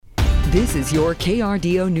This is your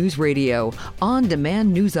KRDO News Radio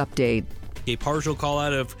on-demand news update. A partial call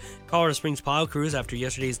out of Colorado Springs plow crews after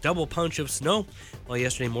yesterday's double punch of snow. While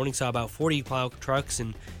yesterday morning saw about 40 plow trucks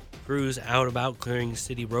and crews out about clearing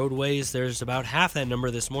city roadways, there's about half that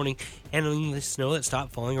number this morning handling the snow that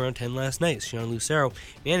stopped falling around 10 last night. Sean Lucero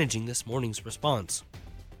managing this morning's response.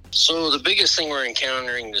 So the biggest thing we're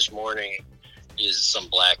encountering this morning is some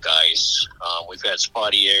black ice. We've had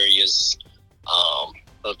spotty areas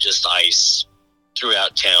of just ice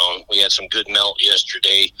throughout town. We had some good melt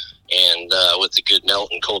yesterday, and with the good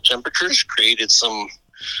melt and cold temperatures, created some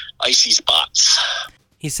icy spots.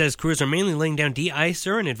 He says crews are mainly laying down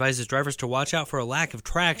de-icer and advises drivers to watch out for a lack of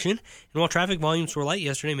traction. And while traffic volumes were light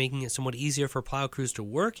yesterday, making it somewhat easier for plow crews to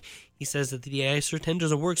work, he says that the de-icer tends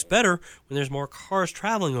to work better when there's more cars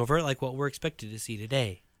traveling over it, like what we're expected to see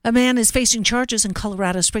today. A man is facing charges in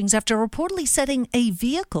Colorado Springs after reportedly setting a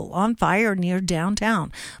vehicle on fire near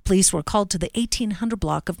downtown. Police were called to the 1800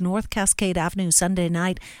 block of North Cascade Avenue Sunday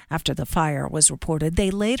night after the fire was reported. They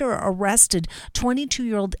later arrested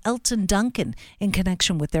 22-year-old Elton Duncan in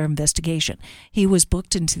connection with their investigation. He was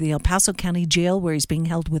booked into the El Paso County Jail, where he's being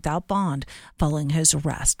held without bond following his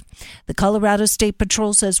arrest. The Colorado State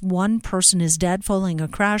Patrol says one person is dead following a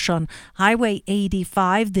crash on Highway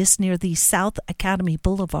 85, this near the South Academy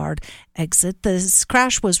Boulevard exit. This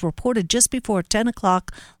crash was reported just before 10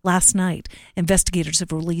 o'clock last night. Investigators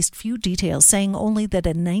have released few details, saying only that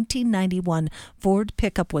a 1991 Ford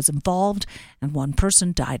pickup was involved and one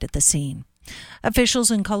person died at the scene. Officials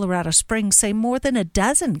in Colorado Springs say more than a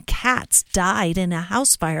dozen cats died in a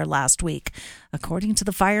house fire last week. According to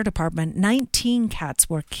the fire department, 19 cats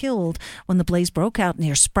were killed when the blaze broke out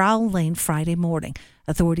near Sproul Lane Friday morning.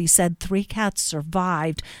 Authorities said 3 cats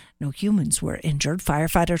survived. No humans were injured.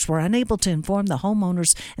 Firefighters were unable to inform the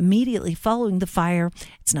homeowners immediately following the fire.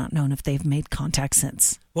 It's not known if they've made contact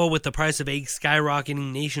since. Well, with the price of eggs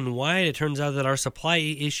skyrocketing nationwide, it turns out that our supply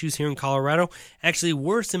issues here in Colorado actually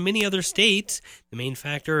worse than many other states. The main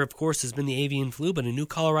factor, of course, has been the avian flu, but a new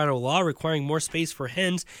Colorado law requiring more space for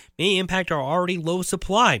hens may impact our already low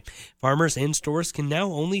supply. Farmers and stores can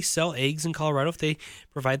now only sell eggs in Colorado if they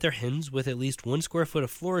provide their hens with at least 1 square foot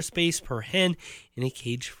of floor space per hen in a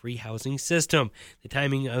cage-free housing system. The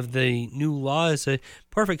timing of the new law is a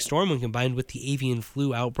perfect storm when combined with the avian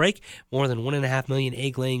flu outbreak. More than 1.5 million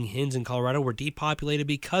egg-laying hens in Colorado were depopulated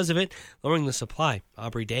because of it, lowering the supply.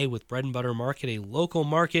 Aubrey Day with Bread and Butter Market, a local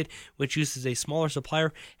market which uses a smaller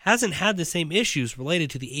supplier, hasn't had the same issues related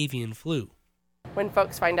to the avian flu. When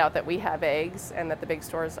folks find out that we have eggs and that the big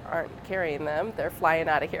stores aren't carrying them, they're flying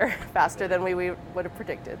out of here faster than we would have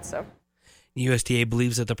predicted. So, the USDA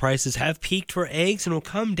believes that the prices have peaked for eggs and will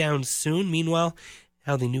come down soon. Meanwhile,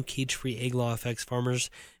 how the new cage-free egg law affects farmers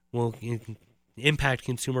will impact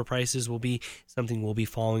consumer prices will be something we'll be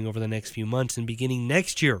following over the next few months. And beginning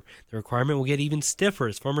next year, the requirement will get even stiffer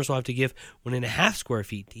as farmers will have to give 1.5 square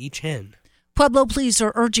feet to each hen. Pueblo police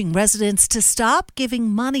are urging residents to stop giving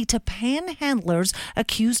money to panhandlers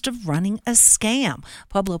accused of running a scam.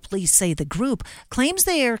 Pueblo police say the group claims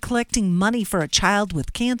they are collecting money for a child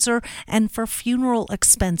with cancer and for funeral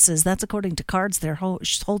expenses. That's according to cards they're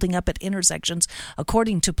holding up at intersections.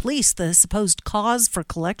 According to police, the supposed cause for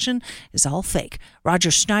collection is all fake.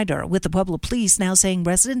 Roger Schneider with the Pueblo police now saying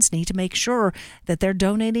residents need to make sure that they're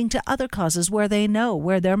donating to other causes where they know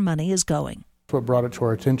where their money is going. What brought it to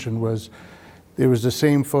our attention was it was the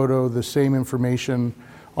same photo, the same information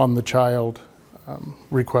on the child,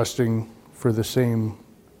 requesting for the same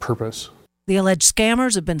purpose. The alleged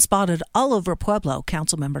scammers have been spotted all over Pueblo.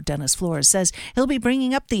 Councilmember Dennis Flores says he'll be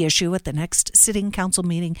bringing up the issue at the next sitting council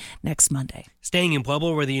meeting next Monday. Staying in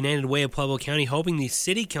Pueblo, where the United Way of Pueblo County hoping the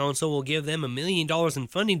city council will give them $1 million in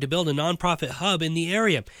funding to build a nonprofit hub in the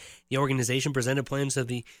area. The organization presented plans of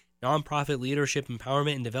the Nonprofit Leadership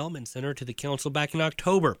Empowerment and Development Center to the council back in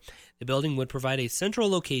October. The building would provide a central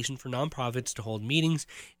location for nonprofits to hold meetings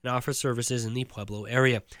and offer services in the Pueblo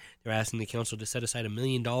area. They're asking the council to set aside $1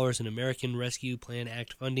 million in American Rescue Plan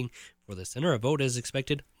Act funding for the center. A vote is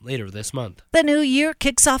expected later this month. The new year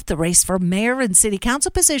kicks off the race for mayor and city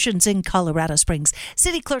council positions in Colorado Springs.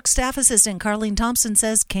 City Clerk Staff Assistant Carlene Thompson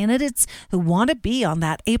says candidates who want to be on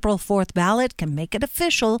that April 4th ballot can make it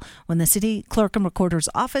official when the city clerk and recorder's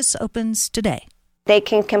office opens today. They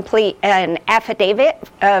can complete an affidavit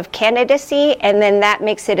of candidacy, and then that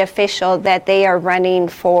makes it official that they are running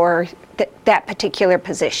for that particular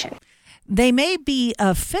position. They may be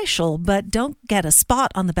official, but don't get a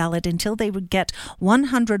spot on the ballot until they would get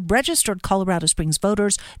 100 registered Colorado Springs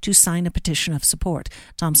voters to sign a petition of support.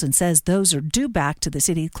 Thompson says those are due back to the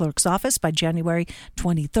city clerk's office by January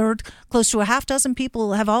 23rd. Close to a half dozen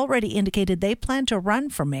people have already indicated they plan to run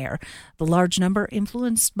for mayor. The large number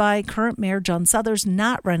influenced by current Mayor John Suthers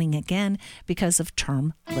not running again because of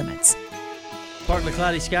term limits. Partly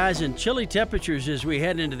cloudy skies and chilly temperatures as we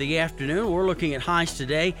head into the afternoon. We're looking at highs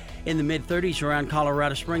today in the mid-30s around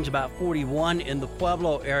Colorado Springs, about 41 in the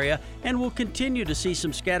Pueblo area, and we'll continue to see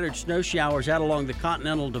some scattered snow showers out along the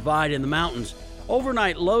Continental Divide in the mountains.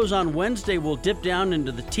 Overnight lows on Wednesday will dip down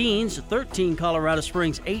into the teens, 13 Colorado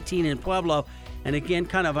Springs, 18 in Pueblo, and again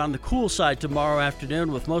kind of on the cool side tomorrow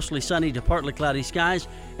afternoon with mostly sunny to partly cloudy skies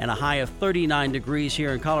and a high of 39 degrees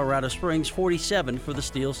here in Colorado Springs, 47 for the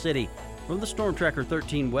Steel City. From the Storm Tracker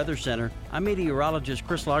 13 Weather Center, I'm meteorologist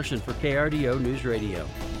Chris Larson for KRDO News Radio.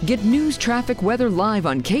 Get news, traffic, weather live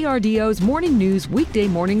on KRDO's Morning News weekday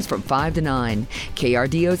mornings from 5 to 9.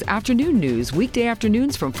 KRDO's Afternoon News weekday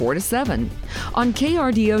afternoons from 4 to 7. On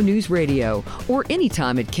KRDO News Radio or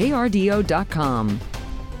anytime at krdo.com.